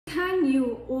can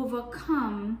you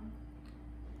overcome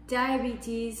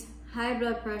diabetes, high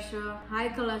blood pressure, high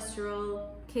cholesterol,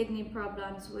 kidney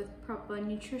problems with proper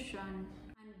nutrition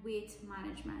and weight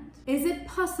management? Is it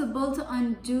possible to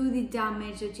undo the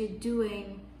damage that you're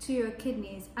doing to your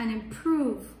kidneys and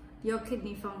improve your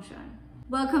kidney function?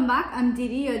 Welcome back. I'm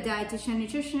Didi, your dietitian,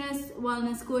 nutritionist,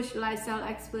 wellness coach, lifestyle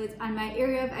expert, and my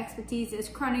area of expertise is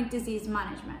chronic disease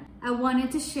management. I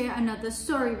wanted to share another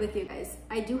story with you guys.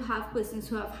 I do have persons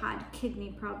who have had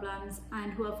kidney problems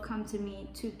and who have come to me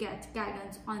to get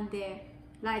guidance on their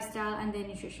lifestyle and their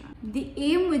nutrition. The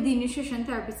aim with the nutrition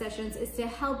therapy sessions is to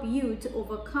help you to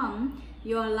overcome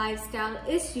your lifestyle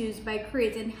issues by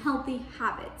creating healthy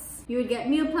habits. You would get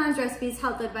meal plans, recipes,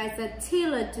 health advice that are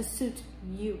tailored to suit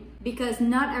you, because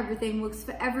not everything works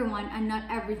for everyone and not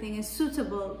everything is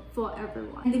suitable for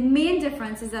everyone. And the main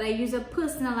difference is that I use a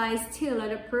personalized,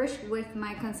 tailored approach with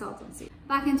my consultancy.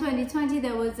 Back in 2020,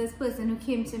 there was this person who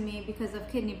came to me because of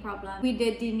kidney problems. We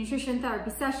did the nutrition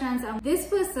therapy sessions, and this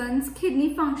person's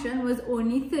kidney function was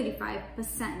only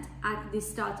 35% at the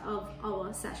start of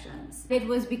our sessions. It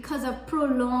was because of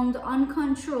prolonged,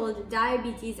 uncontrolled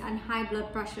diabetes and high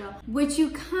blood pressure, which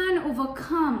you can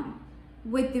overcome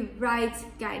with the right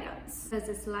guidance. As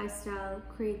this lifestyle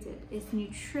created, it's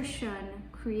nutrition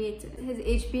created. His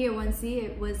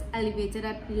HbA1c was elevated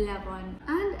at 11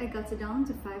 and I got it down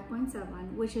to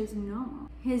 5.7, which is normal.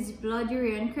 His blood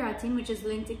urea and creatine, which is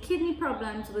linked to kidney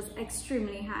problems, was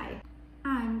extremely high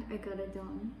and I got it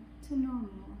down to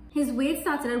normal. His weight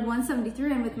started at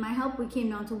 173 and with my help we came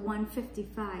down to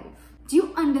 155. Do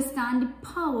you understand the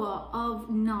power of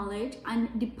knowledge and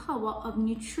the power of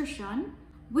nutrition?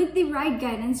 With the right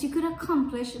guidance, you could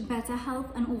accomplish better health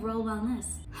and overall wellness.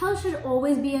 Health should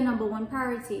always be your #1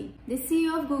 priority. The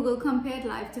CEO of Google compared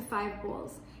life to 5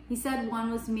 balls. He said one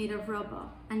was made of rubber,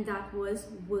 and that was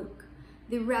work.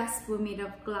 The rest were made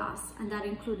of glass, and that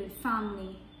included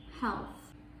family,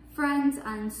 health, friends,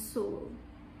 and soul.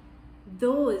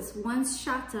 Those, once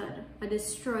shattered, are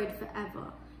destroyed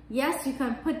forever. Yes, you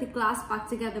can put the glass back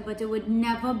together, but it would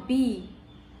never be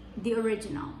the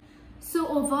original. So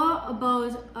over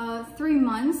about 3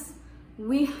 months,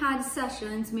 we had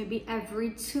sessions maybe every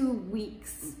 2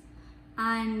 weeks.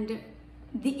 And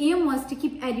the aim was to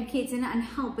keep educating and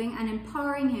helping and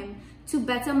empowering him to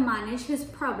better manage his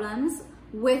problems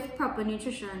with proper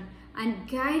nutrition and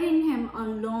guiding him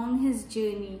along his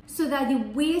journey so that the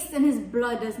waste in his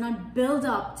blood does not build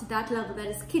up to that level that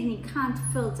his kidney can't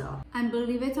filter. And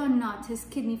believe it or not, his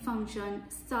kidney function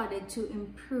started to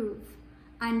improve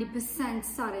and the percent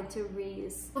started to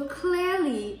raise. So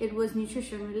clearly it was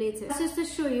nutrition related. That's just to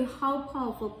show you how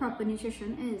powerful proper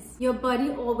nutrition is. Your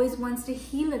body always wants to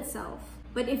heal itself,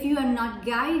 but if you are not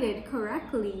guided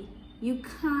correctly, you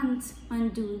can't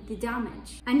undo the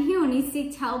damage. And he only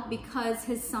seeked help because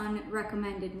his son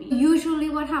recommended me. Usually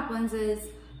what happens is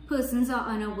persons are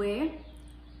unaware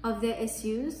of their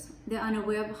issues, they're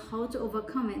unaware of how to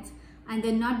overcome it, and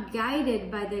they're not guided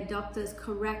by their doctors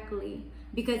correctly.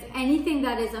 Because anything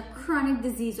that is a chronic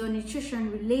disease or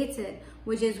nutrition related,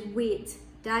 which is weight,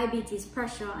 diabetes,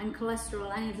 pressure, and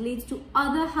cholesterol, and it leads to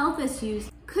other health issues,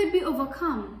 could be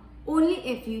overcome only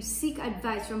if you seek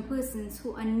advice from persons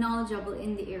who are knowledgeable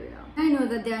in the area. I know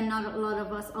that there are not a lot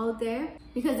of us out there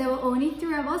because there were only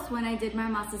 3 of us when I did my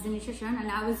master's in nutrition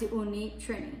and I was the only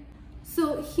trainee.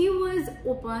 So he was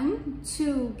open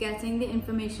to getting the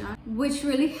information, which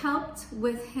really helped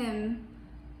with him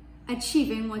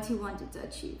achieving what he wanted to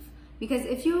achieve. Because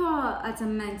if you are at a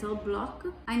mental block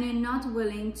and you're not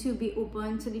willing to be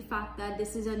open to the fact that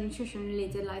this is a nutrition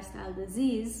related lifestyle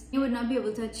disease, you would not be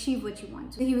able to achieve what you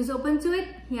want. So he was open to it.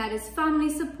 He had his family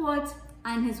support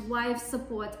and his wife's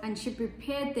support, and she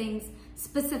prepared things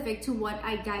specific to what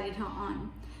I guided her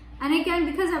on. And again,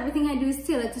 because everything I do is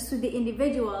tailored to suit the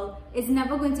individual, it's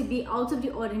never going to be out of the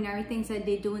ordinary things that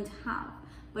they don't have.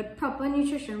 But proper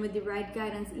nutrition with the right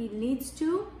guidance, it leads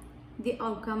to the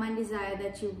outcome and desire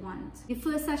that you want. The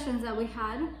first sessions that we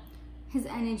had, his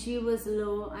energy was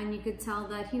low and you could tell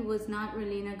that he was not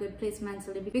really in a good place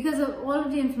mentally. Because of all of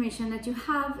the information that you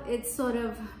have, it sort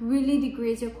of really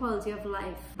degrades your quality of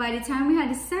life. By the time we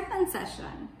had the second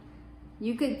session,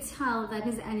 you could tell that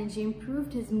his energy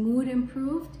improved, his mood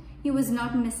improved. He was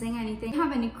not missing anything. He didn't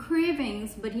have any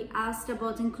cravings, but he asked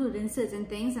about including certain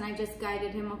things and I just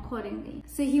guided him accordingly.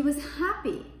 So he was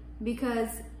happy because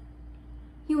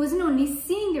he wasn't only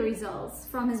seeing the results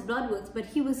from his blood works, but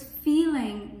he was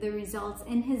feeling the results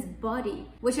in his body,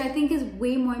 which I think is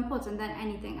way more important than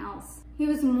anything else. He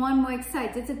was more and more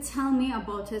excited to tell me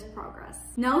about his progress.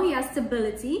 Now he has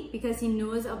stability because he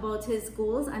knows about his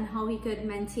goals and how he could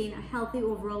maintain a healthy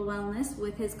overall wellness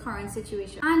with his current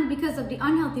situation. And because of the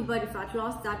unhealthy body fat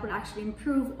loss, that would actually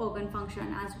improve organ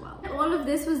function as well. All of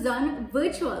this was done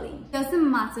virtually. It doesn't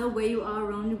matter where you are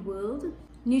around the world.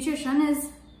 Nutrition is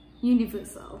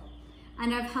universal,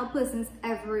 and I've helped persons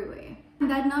everywhere.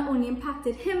 That not only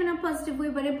impacted him in a positive way,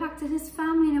 but impacted his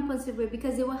family in a positive way,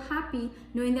 because they were happy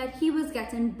knowing that he was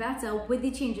getting better with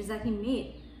the changes that he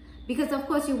made. Because of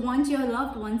course you want your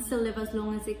loved ones to live as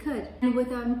long as they could. And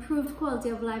with an improved quality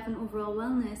of life and overall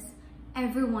wellness,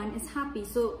 everyone is happy.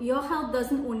 So your health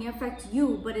doesn't only affect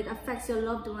you, but it affects your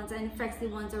loved ones and affects the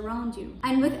ones around you.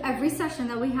 And with every session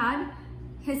that we had,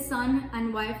 his son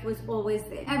and wife was always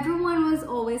there. Everyone was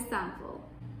always thankful,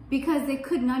 because they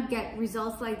could not get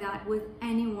results like that with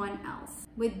anyone else.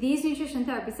 With these nutrition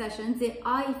therapy sessions, they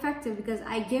are effective because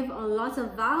I give a lot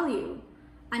of value,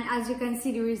 and as you can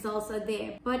see, the results are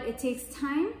there. But it takes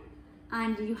time,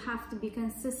 and you have to be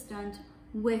consistent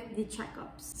with the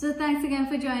checkups. So thanks again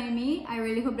for joining me. I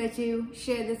really hope that you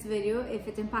share this video if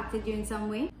it impacted you in some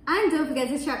way. And don't forget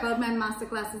to check out my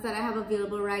masterclasses that I have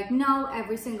available right now.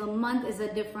 Every single month is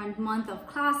a different month of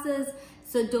classes.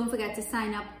 So don't forget to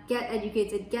sign up, get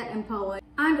educated, get empowered,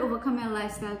 and overcome your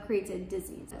lifestyle-created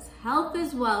diseases. Health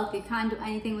is wealth. You can't do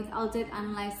anything without it,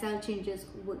 and lifestyle changes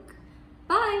work.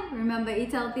 Bye! Remember,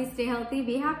 eat healthy, stay healthy,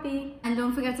 be happy. And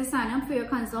don't forget to sign up for your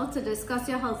consult to discuss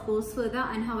your health goals further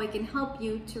and how I can help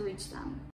you to reach them.